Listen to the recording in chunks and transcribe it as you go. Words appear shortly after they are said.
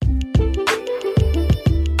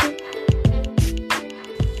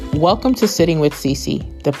Welcome to Sitting with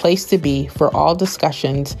Cece, the place to be for all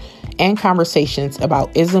discussions and conversations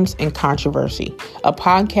about isms and controversy, a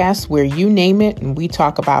podcast where you name it and we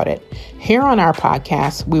talk about it. Here on our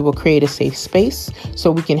podcast, we will create a safe space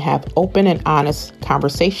so we can have open and honest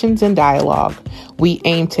conversations and dialogue. We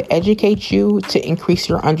aim to educate you to increase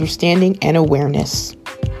your understanding and awareness.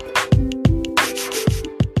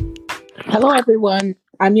 Hello, everyone.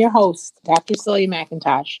 I'm your host, Dr. Celia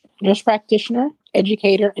McIntosh, nurse practitioner,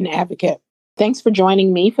 educator, and advocate. Thanks for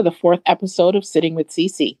joining me for the fourth episode of Sitting with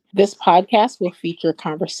Cece. This podcast will feature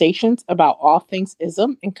conversations about all things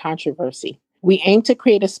ism and controversy. We aim to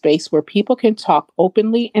create a space where people can talk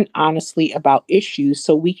openly and honestly about issues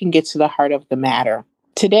so we can get to the heart of the matter.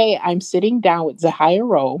 Today, I'm sitting down with Zahia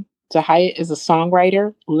Rowe. Zahia is a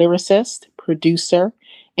songwriter, lyricist, producer,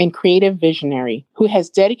 and creative visionary who has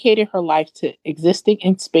dedicated her life to existing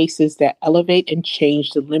in spaces that elevate and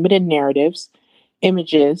change the limited narratives,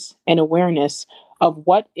 images, and awareness of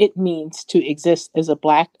what it means to exist as a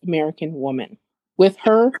Black American woman. With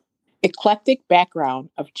her eclectic background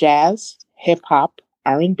of jazz, hip-hop,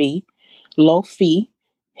 R&B, lo-fi,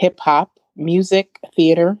 hip-hop, music,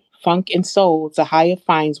 theater, funk, and soul, Zahia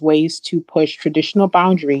finds ways to push traditional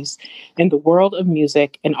boundaries in the world of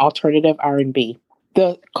music and alternative R&B.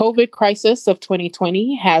 The COVID crisis of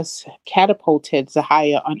 2020 has catapulted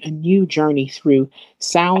Zahia on a new journey through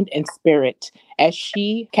sound and spirit as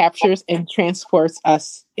she captures and transports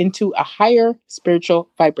us into a higher spiritual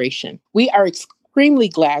vibration. We are extremely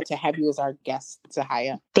glad to have you as our guest,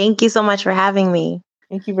 Zahia. Thank you so much for having me.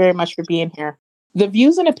 Thank you very much for being here. The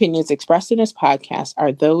views and opinions expressed in this podcast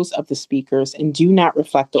are those of the speakers and do not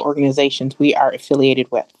reflect the organizations we are affiliated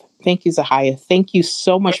with. Thank you, Zahia. Thank you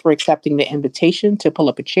so much for accepting the invitation to pull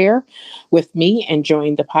up a chair with me and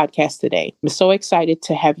join the podcast today. I'm so excited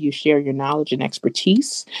to have you share your knowledge and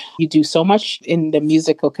expertise. You do so much in the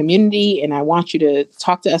musical community, and I want you to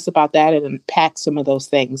talk to us about that and unpack some of those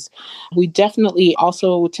things. We definitely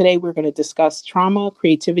also, today we're going to discuss trauma,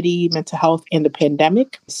 creativity, mental health, and the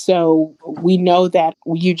pandemic. So we know that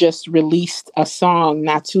you just released a song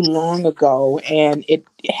not too long ago, and it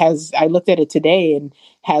has, I looked at it today and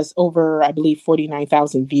has over, I believe,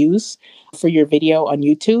 49,000 views for your video on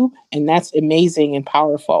YouTube. And that's amazing and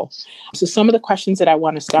powerful. So some of the questions that I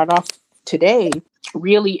want to start off today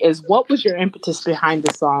really is, what was your impetus behind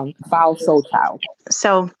the song Foul Soul Child?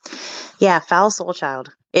 So, Foul Soul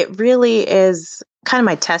Child. It really is kind of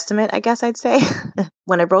my testament, I guess I'd say.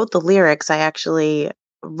 When I wrote the lyrics, I actually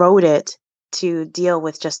wrote it to deal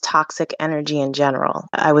with just toxic energy in general.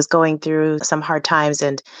 I was going through some hard times,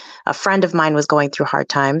 and a friend of mine was going through hard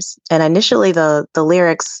times. And initially the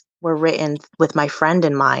lyrics were written with my friend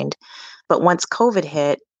in mind. But once COVID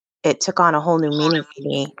hit, it took on a whole new meaning to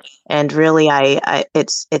me. And really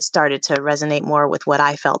it started to resonate more with what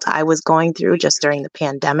I felt I was going through just during the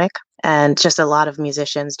pandemic. And just a lot of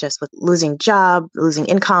musicians just with losing job, losing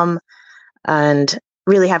income, and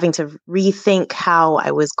really having to rethink how I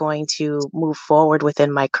was going to move forward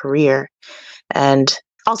within my career, and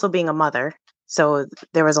also being a mother. So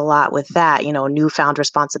there was a lot with that, newfound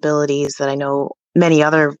responsibilities that I know many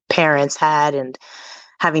other parents had, and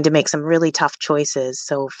having to make some really tough choices.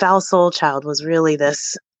 So Foul Soul Child was really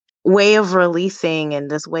this way of releasing and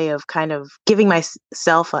this way of kind of giving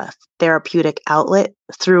myself a therapeutic outlet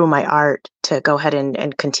through my art to go ahead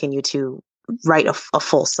and continue to write a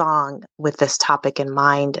full song with this topic in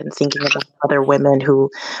mind, and thinking about other women who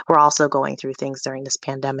were also going through things during this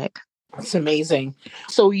pandemic. That's amazing.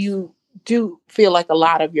 So you do feel like a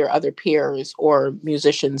lot of your other peers or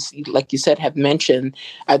musicians, like you said, have mentioned,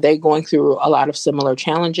 are they going through a lot of similar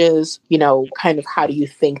challenges? Kind of how do you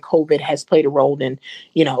think COVID has played a role in,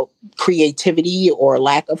 creativity or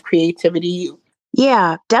lack of creativity?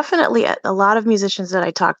 Yeah, definitely. A lot of musicians that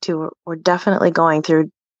I talked to were definitely going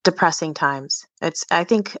through depressing times. I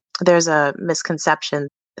think there's a misconception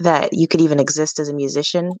that you could even exist as a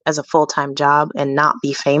musician as a full-time job and not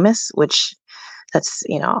be famous, which that's,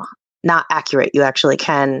 not accurate. You actually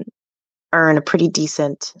can earn a pretty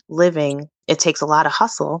decent living. It takes a lot of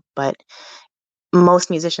hustle, but most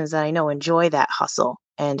musicians that I know enjoy that hustle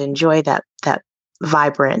and enjoy that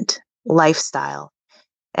vibrant lifestyle.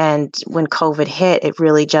 And when COVID hit, it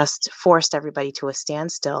really just forced everybody to a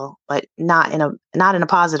standstill, but not in a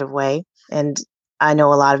positive way. And I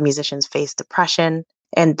know a lot of musicians face depression.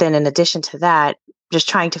 And then in addition to that, just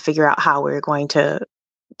trying to figure out how we're going to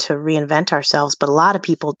reinvent ourselves. But a lot of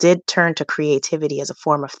people did turn to creativity as a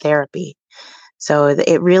form of therapy. So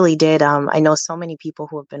it really did. I know so many people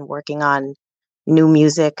who have been working on new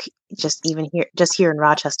music, just here in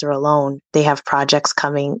Rochester alone. They have projects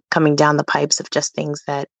coming down the pipes of just things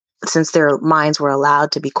that since their minds were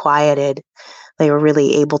allowed to be quieted, they were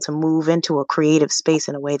really able to move into a creative space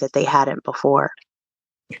in a way that they hadn't before.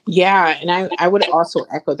 Yeah, and I would also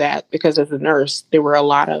echo that because as a nurse, there were a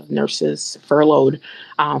lot of nurses furloughed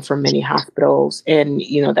from many hospitals. And,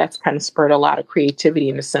 that's kind of spurred a lot of creativity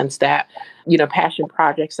in the sense that, passion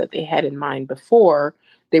projects that they had in mind before,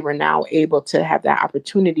 they were now able to have that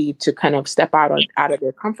opportunity to kind of step out of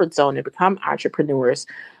their comfort zone and become entrepreneurs.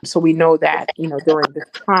 So we know that, during this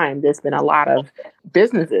time, there's been a lot of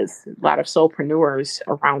businesses, a lot of solopreneurs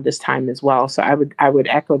around this time as well. So I would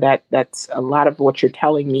echo that. That's a lot of what you're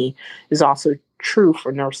telling me is also true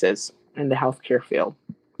for nurses in the healthcare field.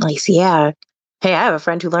 Nice, yeah. Hey, I have a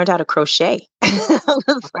friend who learned how to crochet. I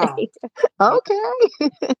was Wow, like, okay,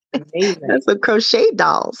 amazing. that's some crochet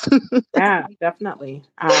dolls. Yeah, definitely.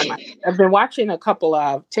 I've been watching a couple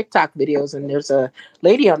of TikTok videos, and there's a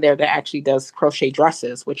lady on there that actually does crochet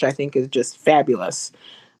dresses, which I think is just fabulous.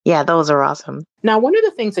 Yeah, those are awesome. Now, one of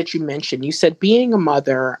the things that you mentioned, you said being a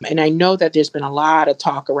mother, and I know that there's been a lot of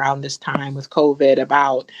talk around this time with COVID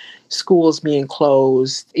about schools being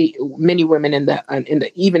closed. Many women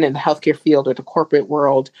even in the healthcare field or the corporate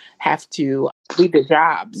world have to leave their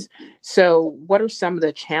jobs. So, what are some of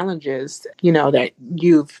the challenges that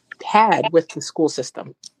you've had with the school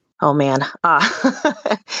system? Oh man,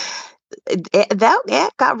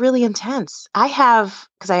 that got really intense.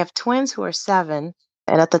 Because I have twins who are 7,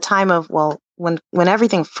 and at the time of when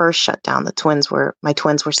everything first shut down, my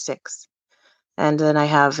twins were 6, and then I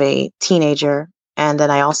have a teenager, and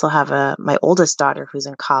then I also have my oldest daughter who's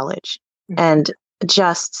in college, and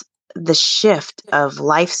just the shift of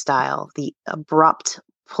lifestyle, the abrupt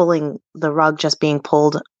pulling the rug just being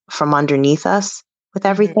pulled from underneath us with Mhm.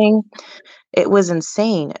 everything. It was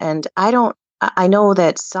insane. And I know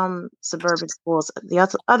that some suburban schools, the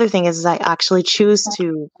other thing is I actually choose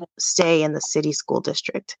to stay in the city school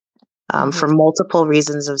district for Mhm. multiple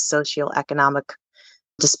reasons of socioeconomic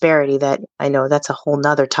disparity that I know that's a whole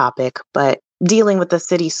nother topic, but dealing with the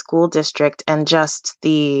city school district and just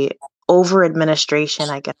the over administration,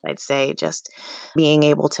 I guess I'd say, just being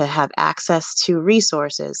able to have access to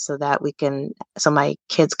resources so my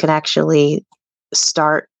kids can actually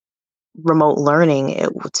start remote learning.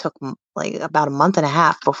 Took like about a month and a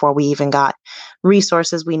half before we even got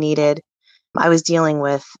resources we needed. I was dealing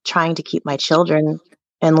with trying to keep my children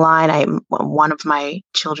in line. One of my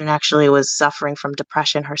children actually was suffering from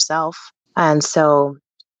depression herself. And so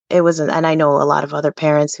and I know a lot of other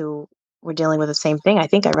parents who were dealing with the same thing. I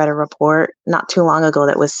think I read a report not too long ago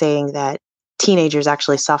that was saying that teenagers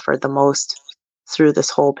actually suffered the most through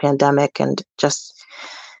this whole pandemic. And just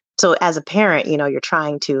so as a parent, you're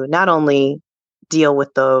trying to not only deal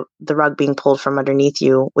with the rug being pulled from underneath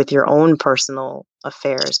you with your own personal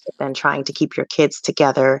affairs, but then trying to keep your kids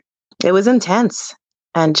together. It was intense.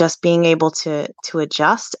 And just being able to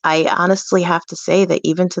adjust. I honestly have to say that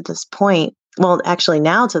even to this point, well, actually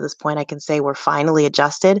now to this point, I can say we're finally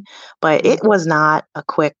adjusted, but it was not a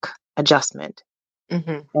quick adjustment.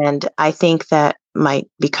 Mhm. And I think that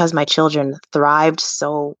because my children thrived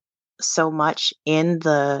so much in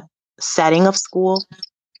the setting of school,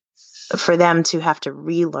 for them to have to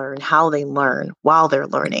relearn how they learn while they're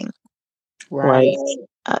learning Right. was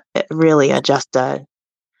really just a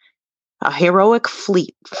heroic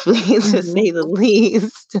feat, to Mhm. say the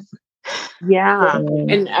least. Yeah, Um,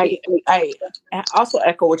 and I also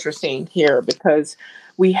echo what you're saying here because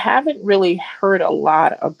we haven't really heard a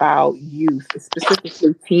lot about youth,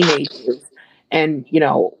 specifically teenagers, and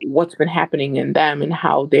what's been happening in them and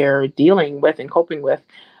how they're dealing with and coping with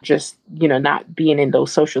just not being in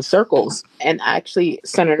those social circles. And actually,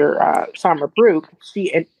 Senator Summer Brooke,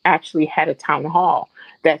 actually had a town hall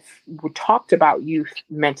that talked about youth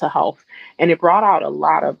mental health, and it brought out a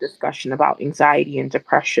lot of discussion about anxiety and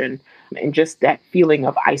depression and just that feeling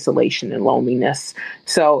of isolation and loneliness.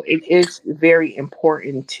 So it is very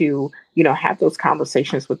important to, have those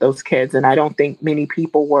conversations with those kids. And I don't think many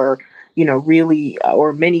people were, really,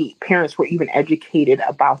 or many parents were even educated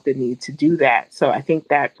about the need to do that. So I think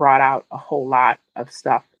that brought out a whole lot of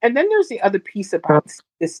stuff. And then there's the other piece about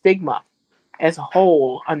the stigma as a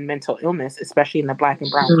whole on mental illness, especially in the Black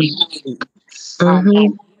and Brown community. Have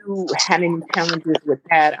mhm. you had any challenges with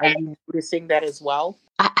that? Are you noticing that as well?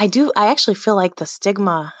 I do. I actually feel like the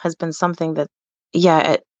stigma has been something that,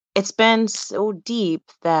 yeah, it's been so deep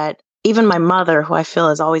that even my mother, who I feel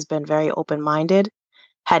has always been very open minded,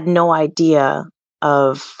 had no idea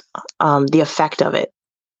of the effect of it,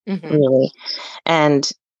 Hmm. really. And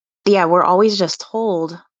yeah, we're always just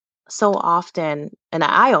told so often, and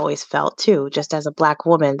I always felt too, just as a Black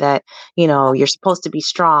woman, that you're supposed to be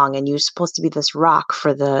strong and you're supposed to be this rock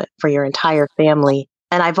for your entire family.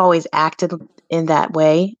 and I've always acted in that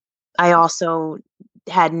way. I also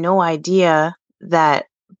had no idea that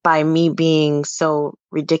by me being so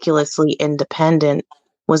ridiculously independent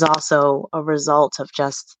was also a result of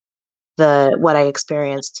just the what I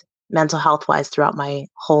experienced mental health wise throughout my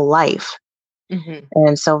whole life. Mm-hmm.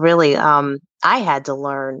 And so really I had to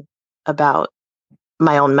learn about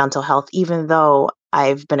my own mental health even though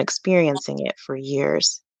I've been experiencing it for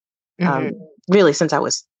years. Um, Mm-hmm. really since I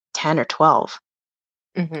was 10 or 12.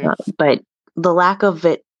 Mm-hmm. But the lack of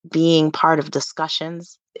it being part of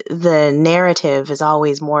discussions, the narrative is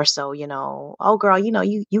always more so, oh girl,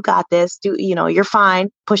 you got this, do you're fine,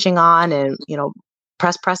 pushing on and,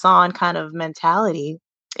 press on kind of mentality.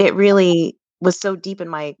 It really was so deep in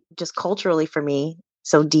my just culturally for me,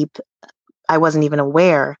 so deep I wasn't even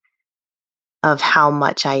aware of how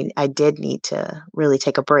much I did need to really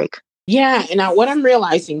take a break. Yeah, and what I'm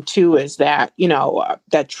realizing too is that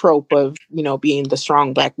that trope of being the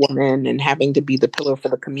strong Black woman and having to be the pillar for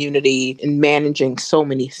the community and managing so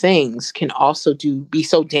many things can also be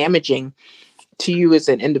so damaging to you as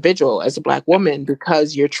an individual, as a Black woman,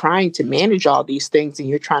 because you're trying to manage all these things and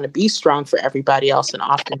you're trying to be strong for everybody else, and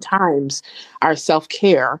oftentimes our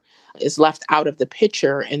self-care is left out of the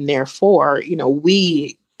picture, and therefore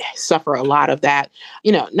we suffer a lot of that,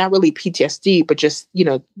 not really PTSD, but just,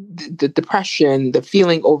 the depression, the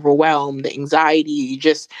feeling overwhelmed, the anxiety.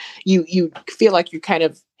 You feel like you're kind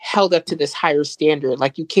of held up to this higher standard.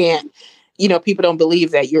 Like you can't, people don't believe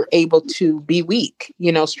that you're able to be weak.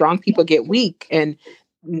 Strong people get weak. And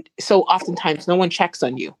so oftentimes no one checks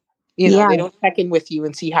on you. Yeah, They don't check in with you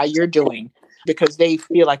and see how you're doing because they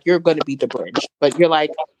feel like you're going to be the bridge. But you're like,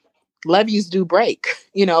 levees do break.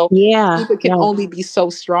 yeah, People can yeah, only be so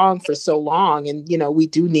strong for so long. And, we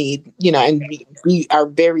do need, and we are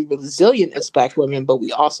very resilient as Black women, but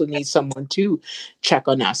we also need someone to check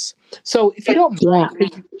on us. So if you don't yeah.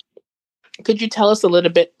 mind, could you tell us a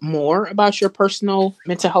little bit more about your personal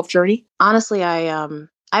mental health journey? Honestly,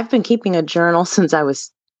 I've been keeping a journal since I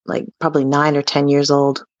was like probably 9 or 10 years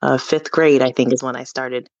old. Fifth grade, I think, is when I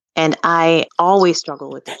started. And I always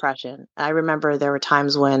struggle with depression. I remember there were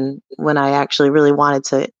times when I actually really wanted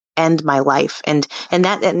to end my life, and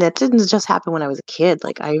that didn't just happen when I was a kid.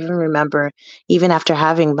 Like I even remember, even after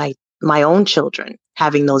having my own children,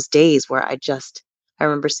 having those days where I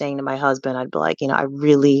remember saying to my husband, I'd be like, I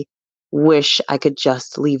really wish I could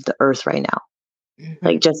just leave the earth right now,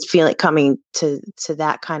 like Mm-hmm. just feel it coming to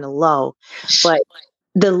that kind of low. But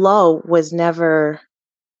the low was never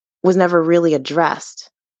really addressed.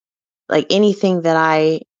 Like anything that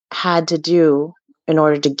I had to do in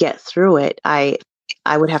order to get through it, I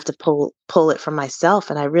would have to pull it from myself.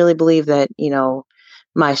 And I really believe that,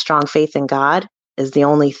 my strong faith in God is the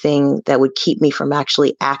only thing that would keep me from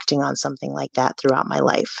actually acting on something like that throughout my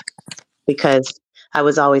life. Because I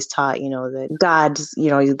was always taught, that God's,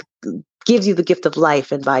 gives you the gift of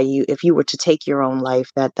life, and by you, if you were to take your own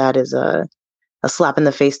life, that is a slap in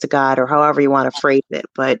the face to God, or however you want to phrase it.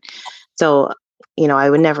 But so, I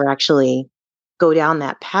would never actually go down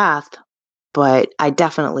that path, but I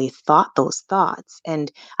definitely thought those thoughts.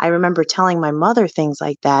 And I remember telling my mother things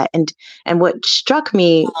like that. And what struck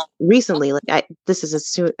me recently, like this is as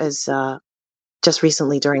soon as just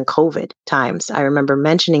recently during COVID times, I remember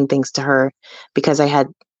mentioning things to her because I had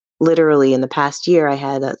literally in the past year, I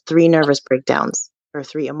had three nervous breakdowns, or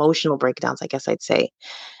three emotional breakdowns, I guess I'd say.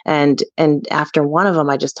 And after one of them,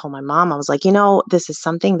 I just told my mom, I was like, this is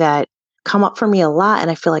something that come up for me a lot.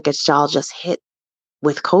 And I feel like it's all just hit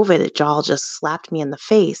with COVID. It all just slapped me in the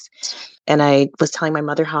face. And I was telling my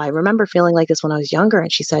mother how I remember feeling like this when I was younger.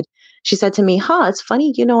 And she said to me, it's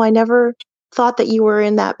funny, I never thought that you were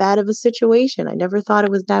in that bad of a situation. I never thought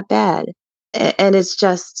it was that bad. And it's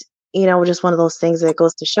just, just one of those things that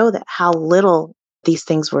goes to show that how little these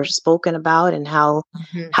things were spoken about, and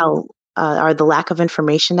Mm-hmm. how are the lack of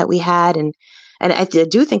information that we had. And I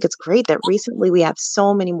do think it's great that recently we have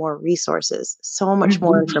so many more resources, so much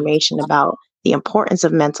more Mm-hmm. information about the importance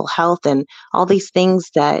of mental health and all these things,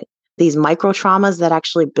 that these micro traumas that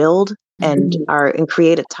actually build and are and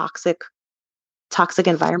create a toxic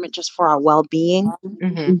environment just for our well-being.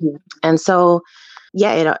 Mm-hmm. And so,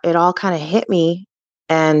 yeah, it all kind of hit me.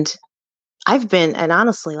 And and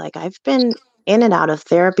honestly, like I've been in and out of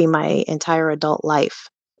therapy my entire adult life.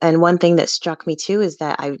 And one thing that struck me too is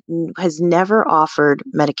that I has never offered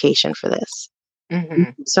medication for this.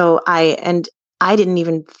 Mm-hmm. So I didn't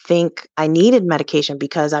even think I needed medication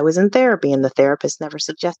because I was in therapy and the therapist never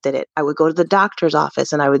suggested it. I would go to the doctor's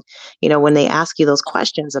office and I would, when they ask you those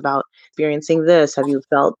questions about experiencing this, have you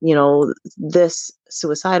felt, this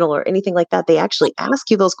suicidal or anything like that, they actually ask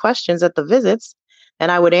you those questions at the visits,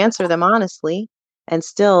 and I would answer them honestly. and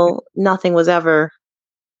still nothing was ever,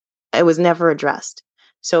 it was never addressed.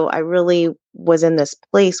 So I really was in this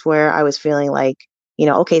place where I was feeling like,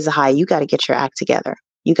 okay, Zahai, you got to get your act together.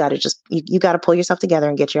 You got to you got to pull yourself together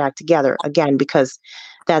and get your act together again, because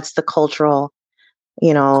that's the cultural,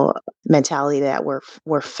 mentality that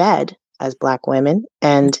we're fed as Black women.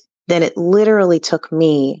 And then it literally took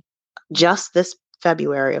me just this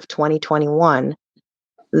February of 2021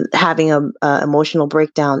 having a emotional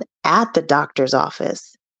breakdown at the doctor's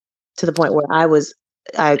office, to the point where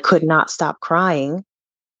I could not stop crying,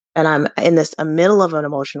 and I'm in this middle of an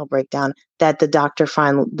emotional breakdown, that the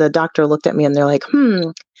doctor looked at me and they're like,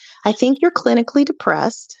 I think you're clinically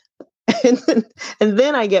depressed. and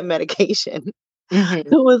then I get medication.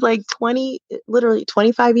 Mm-hmm. It was like literally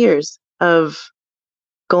 25 years of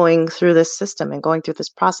going through this system and going through this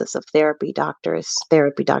process of therapy,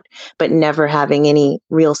 but never having any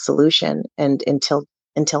real solution, and until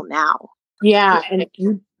now. Yeah, and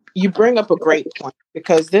you bring up a great point,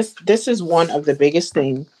 because this is one of the biggest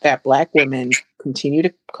things that Black women continue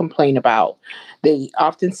to complain about. They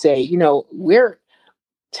often say, we're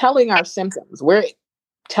telling our symptoms, we're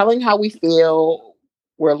telling how we feel,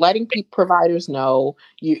 we're letting providers know.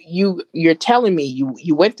 You're telling me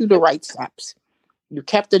you went through the right steps. You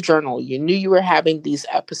kept a journal. You knew you were having these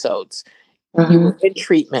episodes. You were in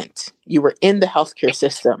treatment. You were in the healthcare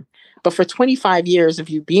system. But for 25 years of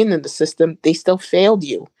you being in the system, they still failed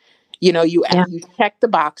you. You checked the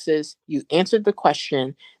boxes, you answered the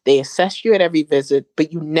question, they assessed you at every visit,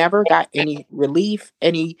 but you never got any relief.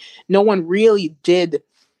 No one really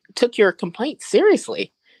took your complaint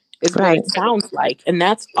seriously, is what it sounds like. And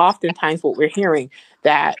that's oftentimes what we're hearing,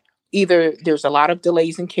 that either there's a lot of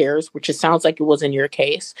delays in cares, which it sounds like it was in your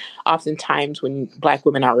case. Oftentimes when Black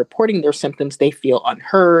women are reporting their symptoms, they feel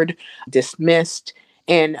unheard, dismissed,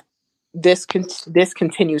 and this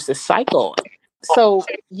continues the cycle. So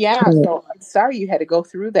so I'm sorry you had to go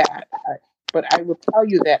through that. But I will tell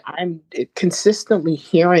you that I'm consistently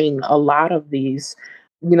hearing a lot of these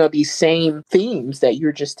same themes that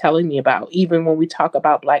you're just telling me about. Even when we talk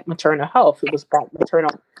about Black maternal health, it was Black Maternal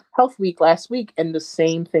Health Week last week, and the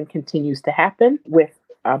same thing continues to happen with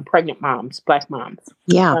pregnant moms, Black moms.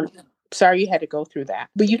 Yeah. Sorry you had to go through that.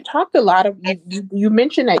 But you talked a lot of, you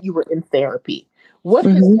mentioned that you were in therapy. What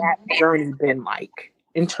has that journey been like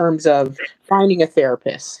in terms of finding a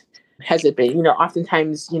therapist? Has it been,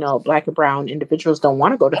 oftentimes, Black and brown individuals don't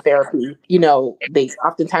want to go to therapy.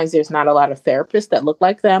 Oftentimes there's not a lot of therapists that look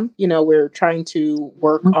like them. We're trying to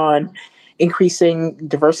work on increasing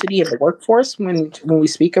diversity in the workforce when we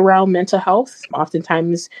speak around mental health.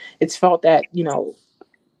 Oftentimes it's felt that,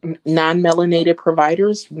 non-melanated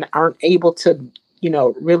providers aren't able to,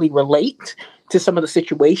 really relate to some of the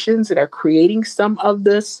situations that are creating some of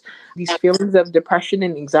these feelings of depression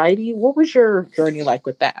and anxiety. What was your journey like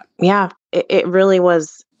with that? Yeah, it really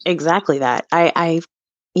was exactly that. I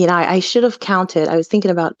should have counted. I was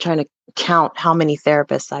thinking about trying to count how many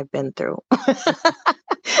therapists I've been through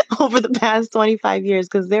over the past 25 years,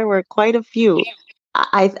 because there were quite a few.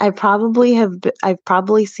 I've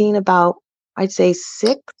probably seen about, I'd say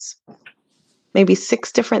maybe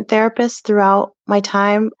six different therapists throughout my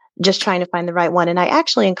time, just trying to find the right one. And I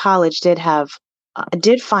actually in college did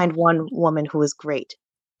find one woman who was great.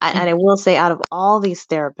 And I will say, out of all these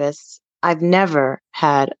therapists, I've never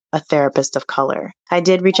had a therapist of color. I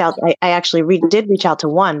did reach out. I actually did reach out to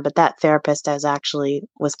one, but that therapist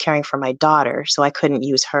was caring for my daughter, so I couldn't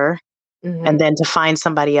use her. Mm-hmm. And then to find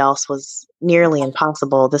somebody else was nearly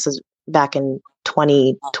impossible. This is back in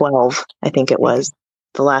 2012, I think it was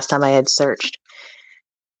the last time I had searched.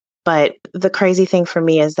 But the crazy thing for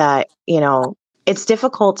me is that, it's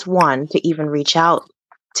difficult, one, to even reach out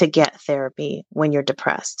to get therapy when you're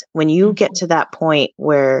depressed. When you get to that point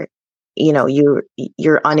where,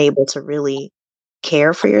 you're unable to really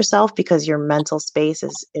care for yourself because your mental space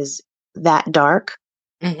is that dark,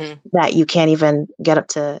 that you can't even get up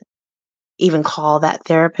to even call that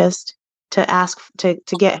therapist to ask to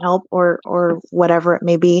get help or whatever it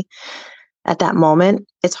may be at that moment,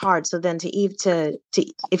 it's hard. So then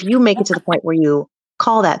if you make it to the point where you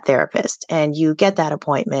call that therapist and you get that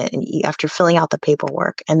appointment, and after filling out the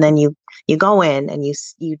paperwork, and then you go in and you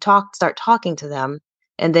start talking to them,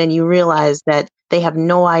 and then you realize that they have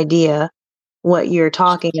no idea what you're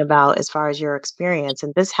talking about as far as your experience.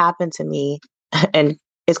 And this happened to me, and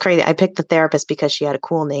it's crazy. I picked the therapist because she had a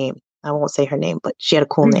cool name. I won't say her name, but she had a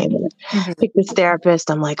cool name. I picked this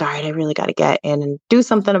therapist. I'm like, all right, I really got to get in and do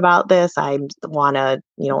something about this. I want to,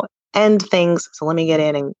 end things. So let me get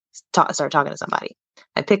in and start talking to somebody.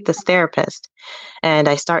 I picked this therapist, and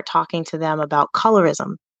I start talking to them about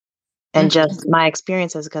colorism and just my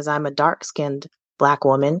experiences, because I'm a dark-skinned Black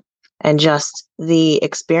woman and just the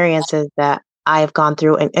experiences that I've gone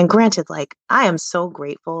through. And granted, like, I am so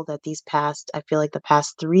grateful that I feel like the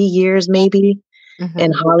past 3 years, maybe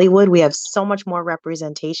in Hollywood, we have so much more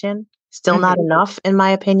representation. Still not enough, in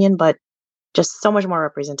my opinion, but just so much more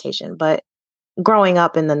representation. But growing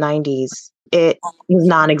up in the 90s, it was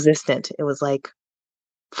non-existent. It was like,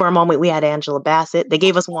 for a moment, we had Angela Bassett. They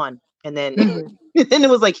gave us one. And then, then it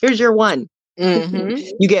was like, here's your one.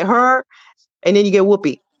 You get her, and then you get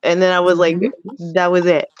Whoopi. And then I was like, that was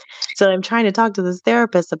it. So I'm trying to talk to this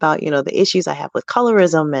therapist about, the issues I have with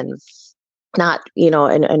colorism and not,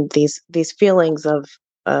 and these feelings of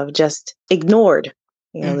just ignored,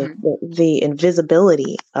 the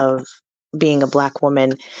invisibility of being a Black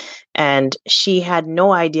woman. And she had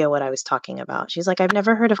no idea what I was talking about. She's like, I've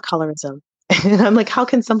never heard of colorism. And I'm like, how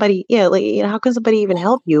can somebody, how can somebody even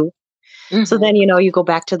help you? So then, you go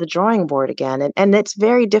back to the drawing board again. And it's a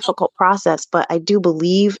very difficult process, but I do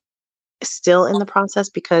believe still in the process,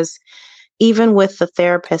 because even with the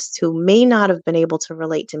therapists who may not have been able to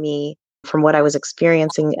relate to me from what I was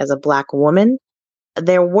experiencing as a Black woman,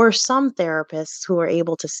 there were some therapists who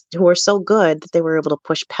were so good that they were able to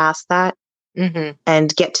push past that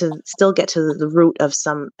and still get to the root of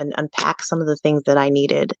and unpack some of the things that I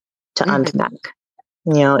needed to unpack,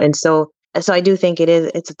 and so I do think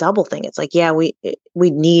it's a double thing. It's like, yeah, we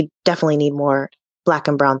definitely need more Black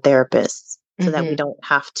and brown therapists so that we don't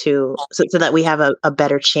have to, so that we have a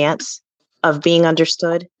better chance of being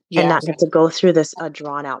understood and not have to go through this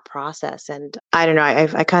drawn out process. And I don't know,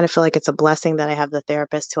 I kind of feel like it's a blessing that I have the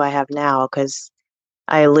therapist who I have now, because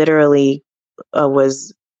I literally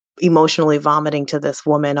was emotionally vomiting to this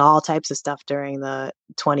woman all types of stuff during the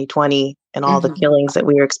 2020 and all the killings that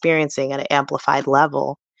we were experiencing at an amplified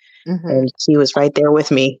level. And she was right there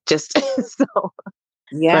with me, just so.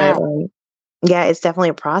 Yeah. But, yeah, it's definitely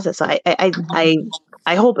a process. So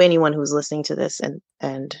I hope anyone who's listening to this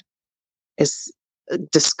and is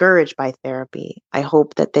discouraged by therapy, I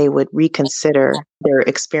hope that they would reconsider their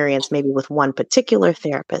experience maybe with one particular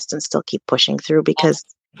therapist and still keep pushing through, because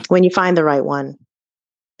when you find the right one,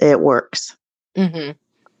 it works. And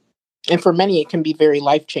for many, it can be very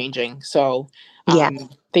life-changing. So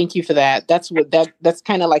thank you for that. That's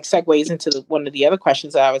kind of like segues into one of the other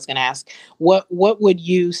questions that I was going to ask. What would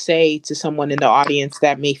you say to someone in the audience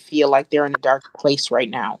that may feel like they're in a dark place right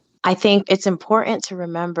now? I think it's important to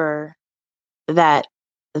remember that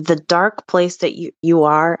the dark place that you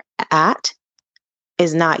are at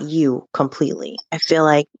is not you completely. I feel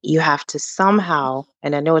like you have to somehow,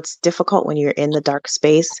 and I know it's difficult when you're in the dark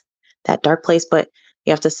space, that dark place, but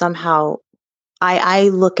you have to somehow, I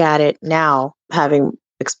look at it now, having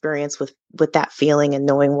experience with that feeling and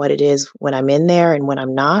knowing what it is when I'm in there and when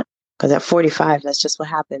I'm not. Because at 45, that's just what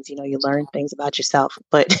happens. You learn things about yourself.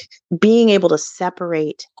 But being able to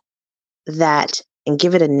separate that and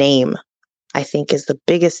give it a name, I think, is the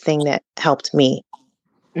biggest thing that helped me.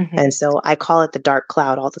 And so I call it the dark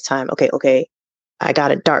cloud all the time. Okay, I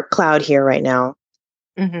got a dark cloud here right now.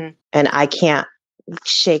 And I can't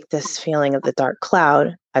shake this feeling of the dark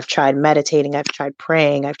cloud. I've tried meditating, I've tried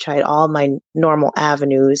praying, I've tried all my normal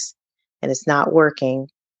avenues, and it's not working.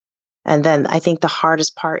 And then I think the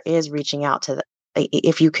hardest part is reaching out to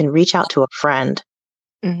if you can reach out to a friend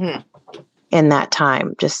in that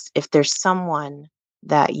time, just if there's someone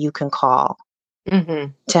that you can call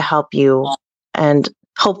to help you, and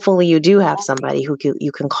hopefully you do have somebody who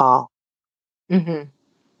you can call.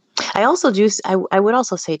 I also do. I would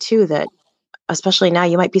also say too that, especially now,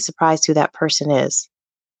 you might be surprised who that person is.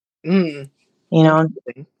 Yeah,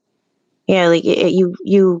 like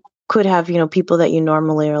you could have, people that you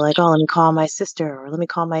normally are like, oh, let me call my sister, or let me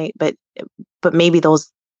call but maybe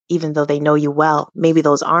those, even though they know you well, maybe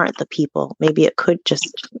those aren't the people. Maybe it could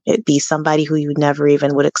just be somebody who you never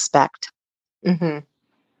even would expect. And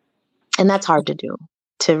that's hard to do,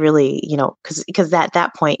 to really, because at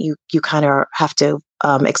that point you kind of have to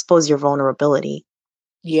expose your vulnerability.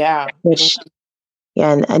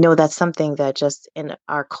 And I know that's something that just in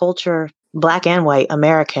our culture, Black and white,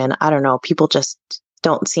 American, I don't know, people just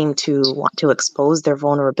don't seem to want to expose their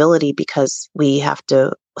vulnerability, because we have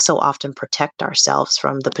to so often protect ourselves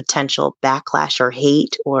from the potential backlash or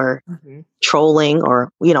hate or trolling or,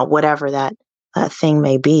 whatever that thing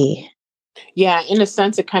may be. Yeah, in a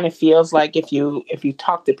sense, it kind of feels like if you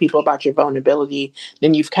talk to people about your vulnerability,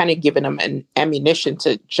 then you've kind of given them an ammunition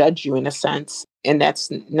to judge you in a sense. And that's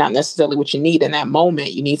not necessarily what you need in that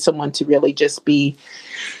moment. You need someone to really just be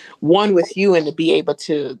one with you and to be able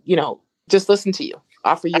to, just listen to you,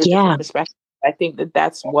 offer you a different perspective. I think that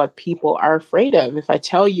that's what people are afraid of. If I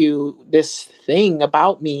tell you this thing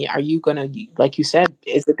about me, are you going to, like you said,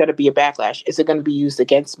 is it going to be a backlash? Is it going to be used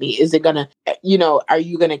against me? Is it going to, are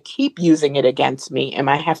you going to keep using it against me? Am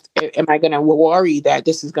I going to worry that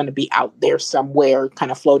this is going to be out there somewhere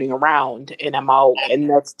kind of floating around and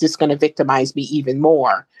that's just going to victimize me even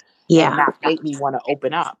more and Yeah. not make me want to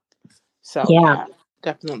open up? So Yeah. yeah,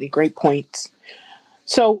 definitely great points.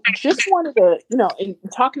 So just wanted to, in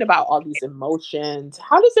talking about all these emotions,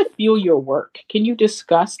 how does it fuel your work? Can you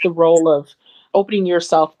discuss the role of opening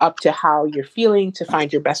yourself up to how you're feeling to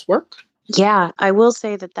find your best work? Yeah, I will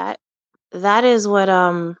say that is what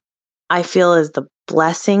I feel is the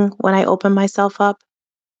blessing when I open myself up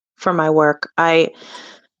for my work. I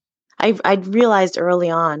realized early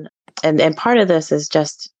on, and part of this is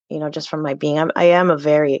just just from my being. I am a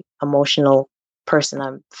very emotional person.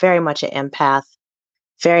 I'm very much an empath.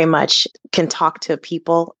 Very much can talk to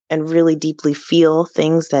people and really deeply feel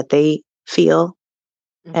things that they feel.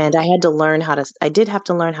 And Mm-hmm. I did have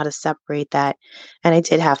to learn how to separate that. And I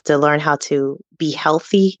did have to learn how to be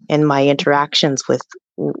healthy in my interactions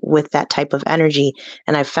with that type of energy.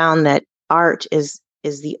 And I found that art is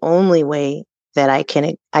the only way that I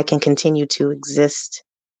can continue to exist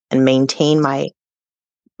and maintain my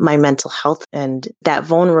mental health. And that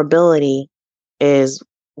vulnerability is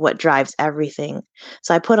what drives everything.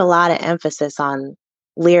 So I put a lot of emphasis on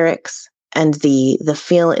lyrics and the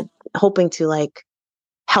feeling, hoping to like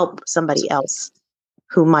help somebody else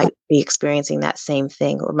who might be experiencing that same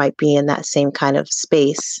thing or might be in that same kind of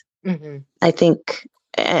space. Mm-hmm. I think,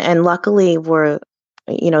 and luckily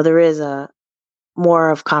there is a more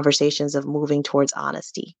of conversations of moving towards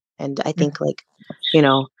honesty. And I think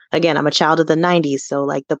again, I'm a child of the 90s. So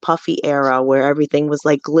like the puffy era where everything was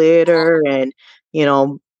like glitter and, you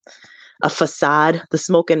know, a facade, the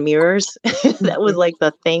smoke and mirrors. That was like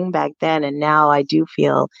the thing back then. And now I do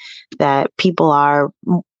feel that people are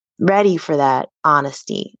ready for that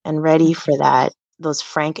honesty and ready for those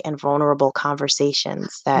frank and vulnerable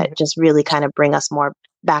conversations that just really kind of bring us more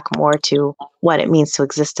to what it means to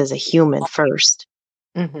exist as a human first.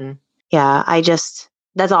 Mm-hmm. Yeah,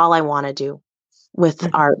 that's all I want to do with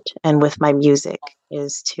art and with my music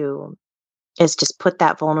is just put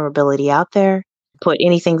that vulnerability out there, put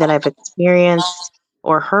anything that I've experienced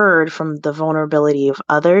or heard from the vulnerability of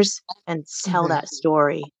others and tell Mm-hmm. that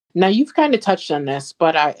story. Now, you've kind of touched on this,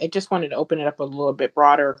 but I just wanted to open it up a little bit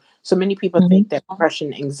broader. So many people Mhm. think that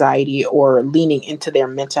depression, anxiety, or leaning into their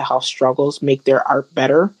mental health struggles make their art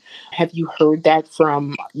better. Have you heard that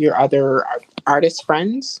from your other artist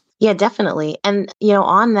friends? Yeah, definitely. And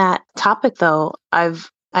on that topic though, I'm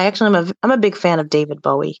a big fan of David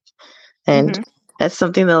Bowie. And Mm-hmm. that's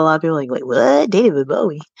something that a lot of people are like, wait, what? David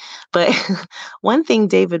Bowie. But one thing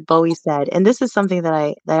David Bowie said, and this is something that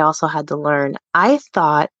I also had to learn. I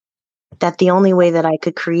thought that the only way that I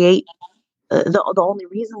could create the only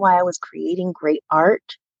reason why I was creating great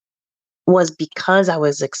art was because I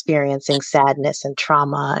was experiencing sadness and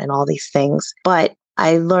trauma and all these things. But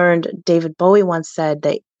I learned David Bowie once said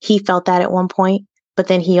that he felt that at one point, but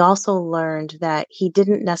then he also learned that he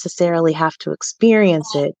didn't necessarily have to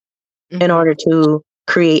experience it in Mm-hmm. order to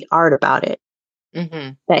create art about it. Mm-hmm.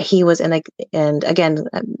 That he was and again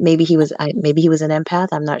maybe he was an empath,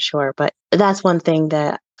 I'm not sure, but that's one thing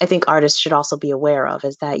that I think artists should also be aware of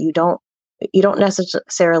is that you don't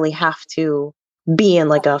necessarily have to be in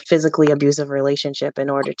like a physically abusive relationship in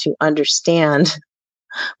order to understand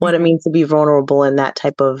what it Mm-hmm. means to be vulnerable in that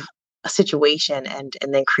type of a situation and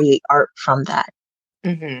then create art from that.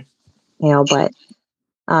 Mm-hmm. But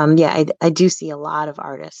yeah, I do see a lot of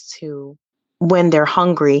artists who, when they're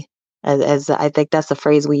hungry, as I think that's the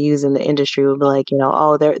phrase we use in the industry, will be like,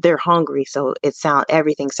 oh, they're hungry, so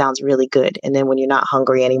everything sounds really good, and then when you're not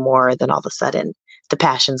hungry anymore, then all of a sudden the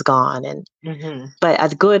passion's gone. And Mm-hmm. but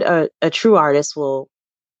a true artist will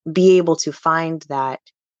be able to find that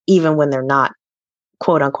even when they're not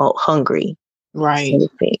quote unquote hungry, so Right. to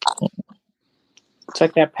speak. It's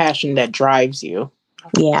like that passion that drives you.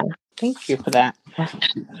 Yeah. Thank you for that.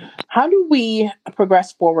 How do we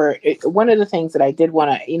progress forward? One of the things that I did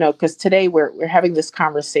want to, because today we're having this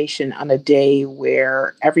conversation on a day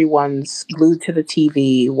where everyone's glued to the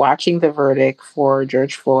TV watching the verdict for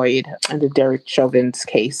George Floyd and the Derek Chauvin's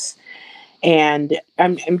case. And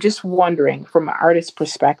I'm just wondering, from an artist's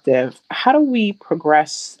perspective, how do we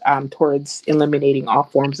progress towards eliminating all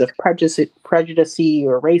forms of prejudice or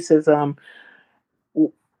racism?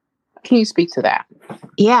 Can you speak to that?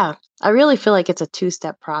 Yeah, I really feel like it's a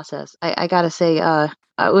two-step process. I gotta say, I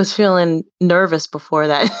was feeling nervous before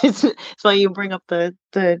that. It's why you bring up the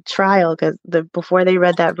trial because before they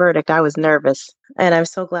read that verdict, I was nervous, and I'm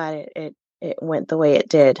so glad it it went the way it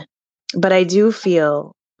did. But I do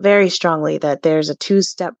feel very strongly that there's a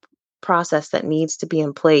two-step process that needs to be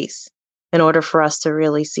in place in order for us to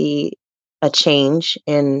really see a change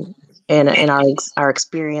in our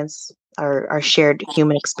experience, our shared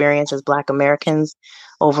human experience as Black Americans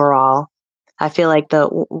overall. I feel like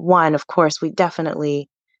one, of course, we definitely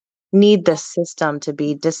need the system to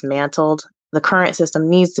be dismantled. The current system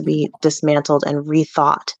needs to be dismantled and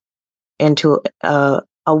rethought into a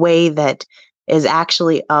way that is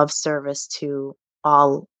actually of service to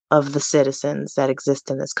all of the citizens that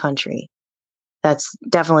exist in this country. That's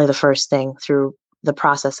definitely the first thing through the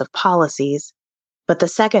process of policies. But the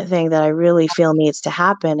second thing that I really feel needs to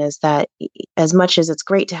happen is that as much as it's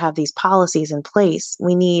great to have these policies in place,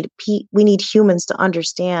 we need humans to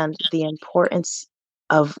understand the importance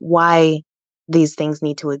of why these things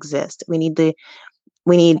need to exist. We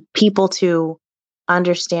need people to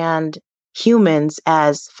understand humans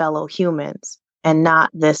as fellow humans and not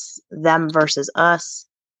this them versus us,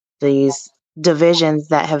 these divisions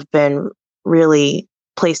that have been really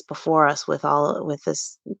placed before us with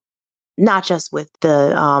this, not just with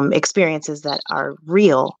the experiences that are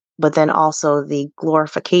real, but then also the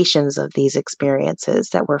glorifications of these experiences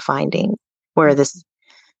that we're finding, where this,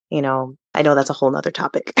 I know that's a whole nother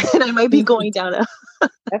topic and I might be going down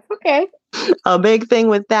That's okay. a big thing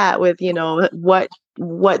with that, with,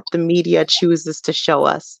 what the media chooses to show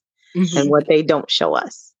us and what they don't show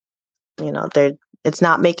us. It's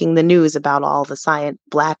not making the news about all the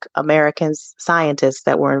Black Americans scientists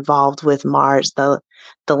that were involved with Mars, the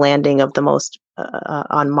landing of the most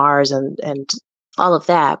on Mars and all of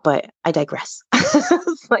that. But I digress.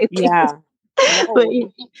 Yeah. But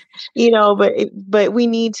but we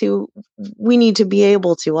need to be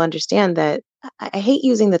able to understand that. I hate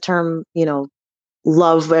using the term,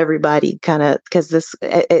 love everybody, kind of, because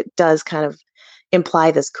it does kind of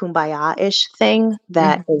imply this kumbaya-ish thing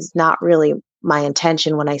that is not really my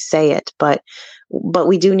intention when I say it, but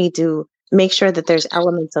we do need to make sure that there's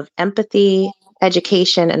elements of empathy,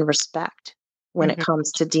 education, and respect when it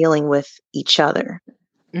comes to dealing with each other.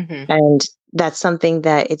 And that's something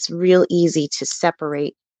that it's real easy to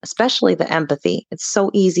separate, especially the empathy. It's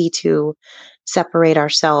so easy to separate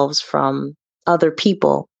ourselves from other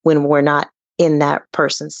people when we're not in that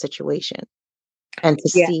person's situation. And to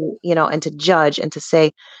see, and to judge and to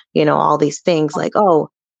say, all these things like, oh,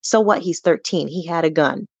 so what? He's 13. He had a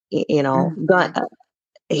gun, gun.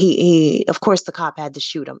 He, of course, the cop had to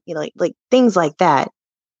shoot him, like things like that.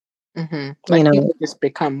 People just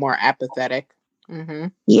become more apathetic.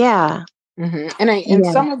 Yeah. And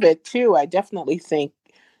some of it too, I definitely think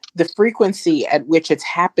the frequency at which it's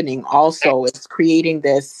happening also is creating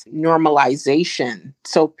this normalization.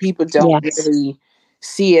 So people don't really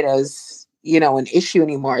see it as, an issue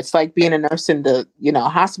anymore. It's like being a nurse in the,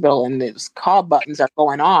 hospital, and those call buttons are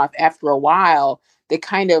going off. After a while, they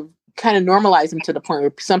kind of normalize them to the point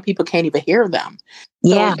where some people can't even hear them.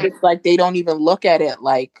 So it's like they don't even look at it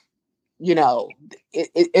like,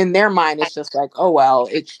 in their mind, it's just like, oh, well,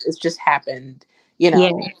 it's just happened,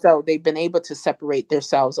 So they've been able to separate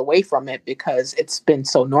themselves away from it because it's been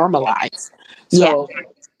so normalized. So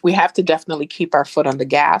we have to definitely keep our foot on the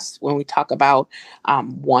gas when we talk about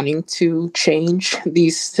wanting to change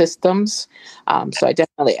these systems. So I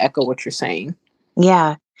definitely echo what you're saying.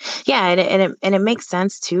 Yeah. And it makes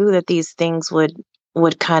sense too that these things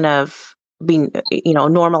would kind of be,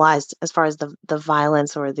 normalized as far as the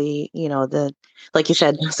violence or the, the, like you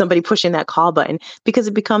said, somebody pushing that call button, because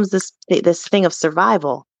it becomes this thing of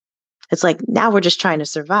survival. It's like, now we're just trying to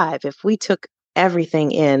survive. If we took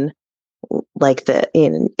everything in, like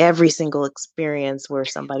in every single experience where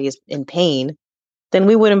somebody is in pain, then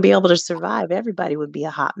we wouldn't be able to survive. Everybody would be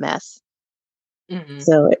a hot mess.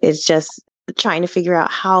 So it's just trying to figure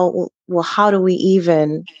out how do we,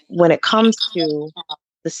 even when it comes to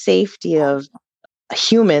the safety of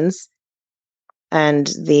humans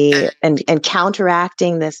and and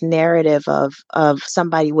counteracting this narrative of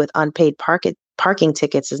somebody with unpaid parking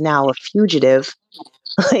tickets is now a fugitive.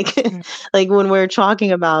 Like when we're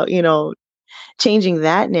talking about, changing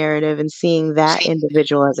that narrative and seeing that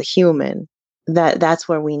individual as a human, that's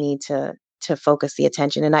where we need to focus the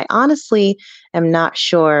attention. And I honestly am not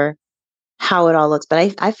sure how it all looks,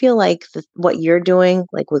 but I feel like what you're doing,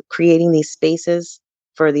 like with creating these spaces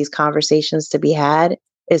for these conversations to be had,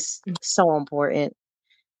 is so important.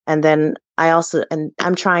 And then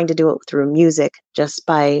I'm trying to do it through music, just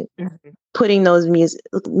by putting those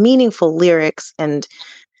meaningful lyrics, and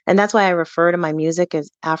that's why I refer to my music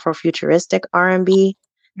as Afrofuturistic R&B,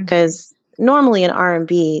 because normally in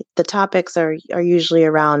R&B the topics are usually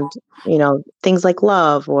around, things like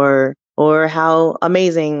love or how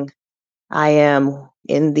amazing I am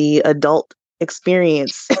in the adult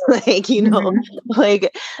experience. Like,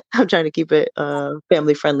 like I'm trying to keep it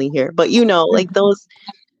family friendly here, but like those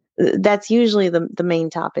that's usually the main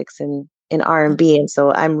topics in R&B. And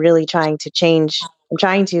so I'm really trying to change. I'm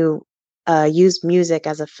trying to use music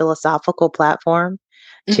as a philosophical platform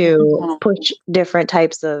to push different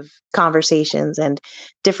types of conversations and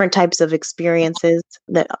different types of experiences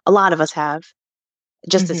that a lot of us have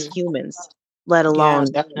just as humans, let Yeah,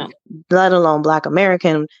 alone definitely. Black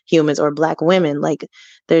American humans or Black women. Like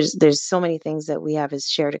there's so many things that we have as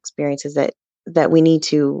shared experiences that we need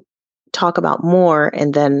to talk about more.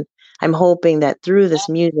 And then I'm hoping that through this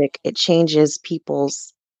music it changes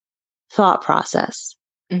people's thought process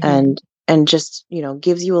and just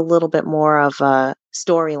gives you a little bit more of a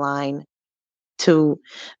storyline to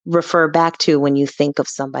refer back to when you think of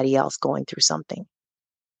somebody else going through something.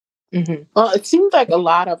 Well, it seems like a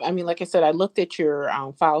lot of, I mean, like I said, I looked at your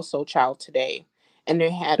File Soul Child today, and they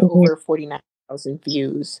had Mhm. over 49,000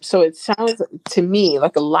 views. So it sounds to me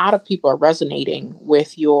like a lot of people are resonating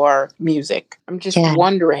with your music. I'm just Yeah.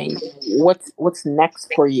 wondering what's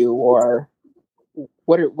next for you, or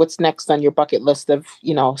what's next on your bucket list of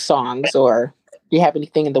songs, or do you have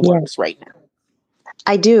anything in the Yeah. works right now?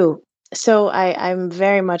 I do. So I'm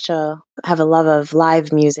very much have a love of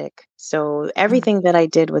live music. So everything that I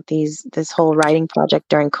did with this whole writing project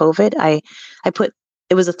during COVID, I put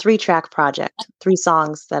it was a 3-track project, 3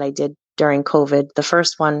 songs that I did during COVID. The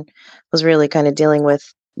first one was really kind of dealing with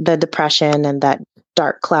the depression and that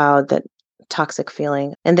dark cloud, that toxic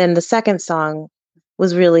feeling. And then the second song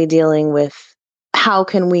was really dealing with how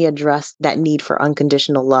can we address that need for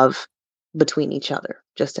unconditional love between each other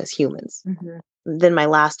just as humans. Then my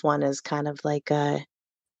last one is kind of like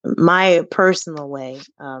my personal way.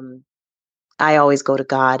 I always go to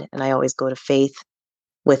God and I always go to faith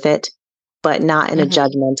with it, but not in a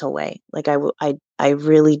judgmental way. Like I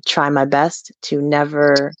really try my best to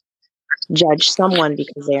never judge someone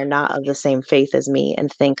because they are not of the same faith as me,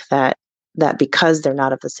 and think that because they're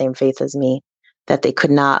not of the same faith as me, that they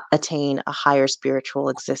could not attain a higher spiritual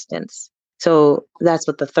existence. So that's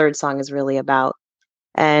what the third song is really about.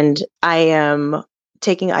 And I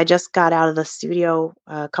just got out of the studio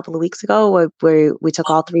a couple of weeks ago where we took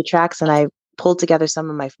all 3 tracks and I pulled together some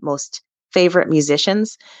of my most favorite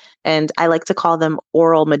musicians. And I like to call them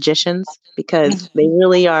oral magicians because they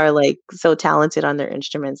really are like so talented on their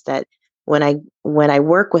instruments that when I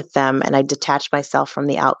work with them and I detach myself from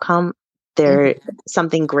the outcome, there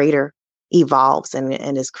something greater evolves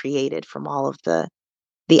and is created from all of the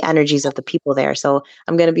energies of the people there. So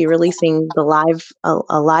I'm going to be releasing a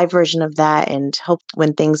live version of that, and hope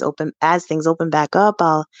as things open back up,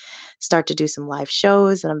 I'll start to do some live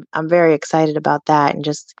shows. And I'm very excited about that, and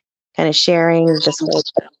just kind of sharing this whole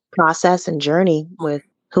process and journey with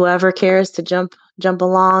whoever cares to jump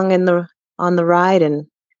along on the ride and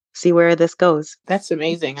see where this goes. That's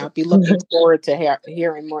amazing. I'll be looking forward to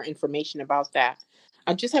hearing more information about that.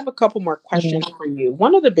 I just have a couple more questions for you.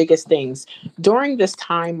 One of the biggest things during this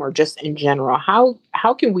time, or just in general,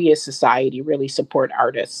 how can we as society really support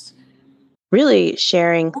artists? Really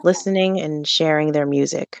listening and sharing their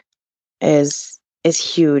music is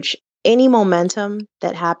huge. Any momentum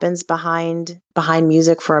that happens behind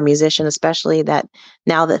music for a musician, especially that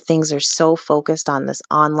now that things are so focused on this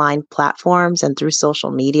online platforms and through social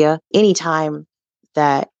media, anytime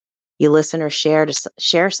that you listen or share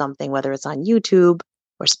something, whether it's on YouTube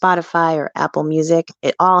or Spotify or Apple Music,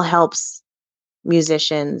 it all helps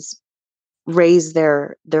musicians raise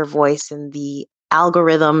their voice in the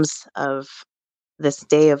algorithms of this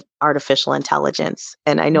day of artificial intelligence.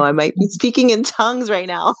 And I know I might be speaking in tongues right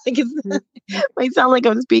now. Like it might sound like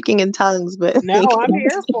I'm speaking in tongues, but No, like, I'm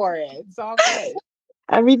here for it. It's all good.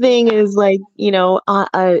 everything is like,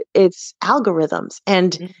 it's algorithms.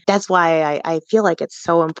 And that's why I feel like it's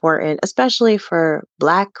so important, especially for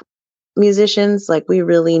Black musicians. Like we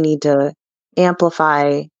really need to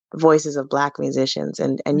amplify voices of Black musicians.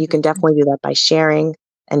 And you can definitely do that by sharing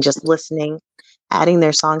and just listening, adding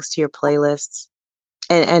their songs to your playlists.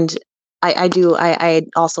 And I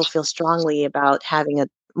also feel strongly about having a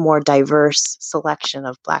more diverse selection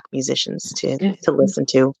of Black musicians to listen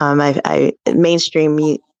to.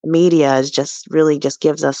 Mainstream media is just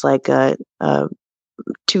gives us like a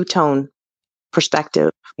two-tone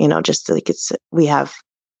perspective. Just like we have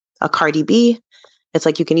a Cardi B. It's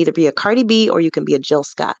like you can either be a Cardi B or you can be a Jill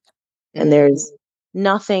Scott, and there's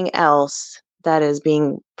nothing else that is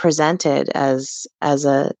being presented as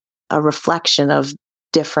a reflection of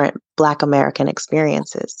different Black American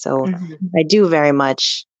experiences. So I do very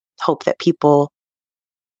much hope that people,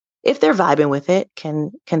 if they're vibing with it,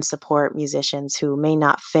 can support musicians who may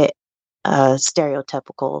not fit a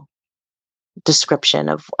stereotypical description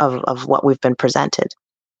of what we've been presented.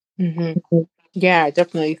 Mm-hmm. Yeah, I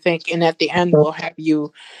definitely think. And at the end, we'll have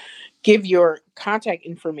you give your contact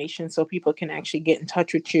information so people can actually get in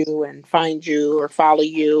touch with you and find you or follow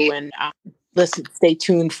you, and listen, stay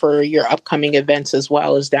tuned for your upcoming events as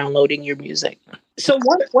well as downloading your music. So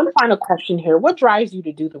one final question here. What drives you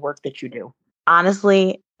to do the work that you do?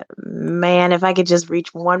 Honestly, man, if I could just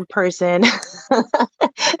reach one person,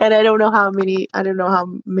 and I don't know how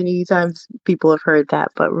many times people have heard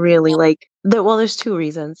that, but really, like, there's two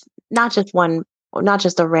reasons. Not just one, not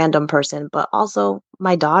just a random person, but also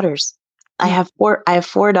my daughters. I have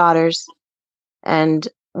four daughters, and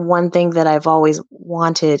one thing that I've always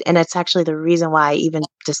wanted, and it's actually the reason why I even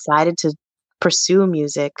decided to pursue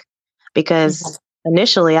music, because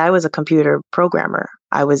initially I was a computer programmer.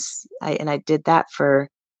 I did that for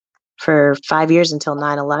 5 years until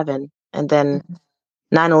 9/11, and then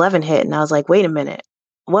 9/11 hit, and I was like, wait a minute,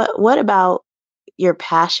 what about your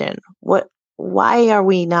passion? Why are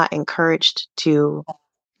we not encouraged to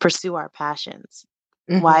pursue our passions?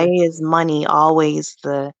 Why is money always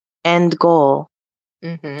the end goal?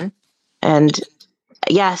 And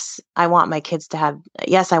yes, I want my kids to have,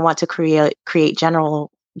 yes, I want to create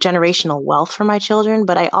generational wealth for my children,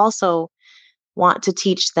 but I also want to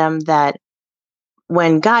teach them that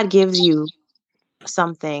when God gives you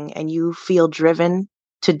something and you feel driven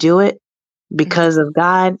to do it because of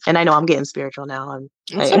God, and I know I'm getting spiritual now,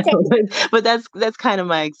 but that's kind of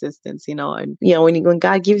my existence, and when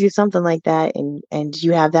God gives you something like that, and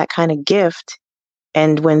you have that kind of gift,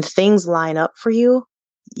 and when things line up for you,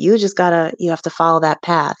 you have to follow that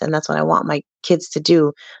path. And that's what I want my kids to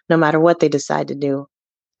do, no matter what they decide to do.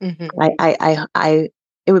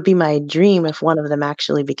 It would be my dream if one of them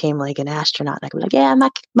actually became like an astronaut. I could be like, yeah,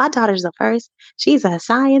 my daughter's the first. She's a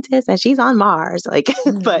scientist and she's on Mars. Like,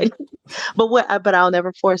 but I'll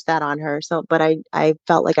never force that on her. So, but I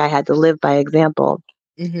felt like I had to live by example.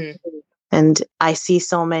 And I see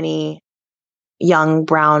so many young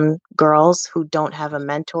brown girls who don't have a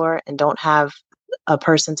mentor and don't have a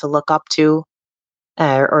person to look up to,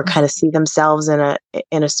 or kind of see themselves in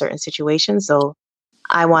a certain situation. So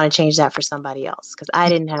I want to change that for somebody else, because I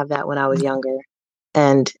didn't have that when I was younger,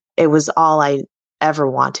 and it was all I ever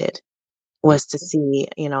wanted was to see,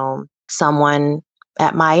 someone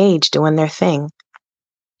at my age doing their thing.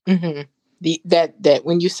 That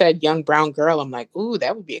when you said young brown girl, I'm like, ooh,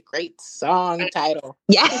 that would be a great song title.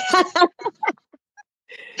 Yeah.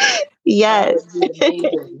 Yes.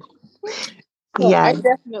 Yeah. I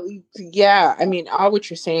definitely, I mean, all what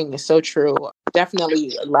you're saying is so true.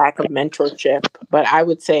 Definitely a lack of mentorship, but I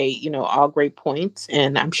would say, all great points.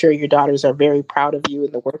 And I'm sure your daughters are very proud of you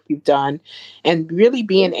and the work you've done, and really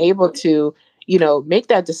being able to, make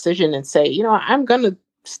that decision and say, I'm going to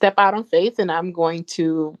step out on faith and I'm going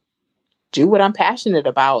to do what I'm passionate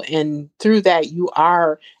about. And through that, you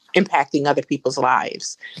are impacting other people's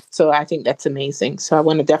lives. So I think that's amazing. So I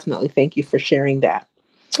want to definitely thank you for sharing that.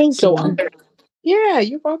 Thank you. Yeah,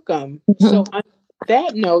 you're welcome. So on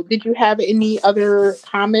that note, did you have any other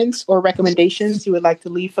comments or recommendations you would like to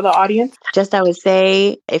leave for the audience? Just, I would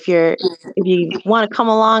say, if you want to come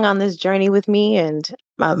along on this journey with me, and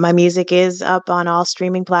my music is up on all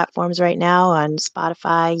streaming platforms right now, on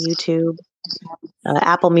Spotify, YouTube,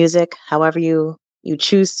 Apple Music, however you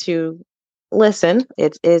choose to listen,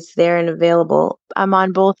 it's there and available. I'm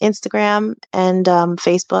on both Instagram and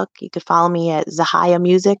Facebook. You could follow me at Zahaya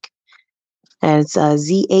Music, and it's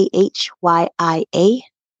ZAHYIA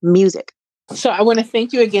Music. So I want to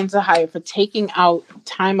thank you again, Zahaya, for taking out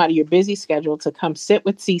time out of your busy schedule to come sit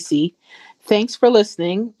with CC. Thanks for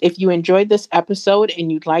listening. If you enjoyed this episode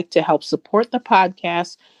and you'd like to help support the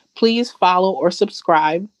podcast, please follow or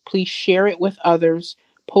subscribe. Please share it with others,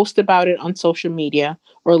 post about it on social media,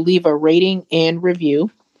 or leave a rating and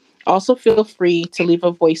review. Also, feel free to leave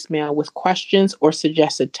a voicemail with questions or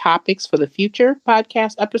suggested topics for the future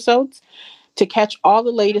podcast episodes. To catch all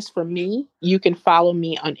the latest from me, you can follow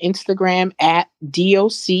me on Instagram at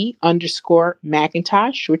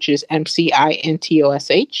DOC_Macintosh, which is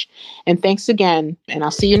MCINTOSH. And thanks again, and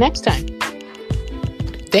I'll see you next time.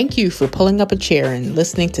 Thank you for pulling up a chair and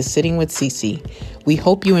listening to Sitting with CC. We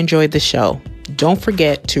hope you enjoyed the show. Don't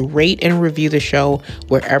forget to rate and review the show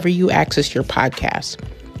wherever you access your podcast.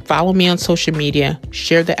 Follow me on social media,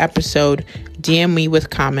 share the episode, DM me with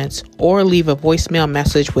comments, or leave a voicemail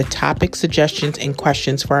message with topic suggestions and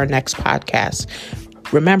questions for our next podcast.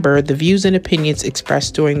 Remember, the views and opinions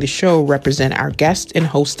expressed during the show represent our guest and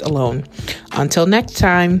host alone. Until next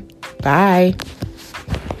time, bye.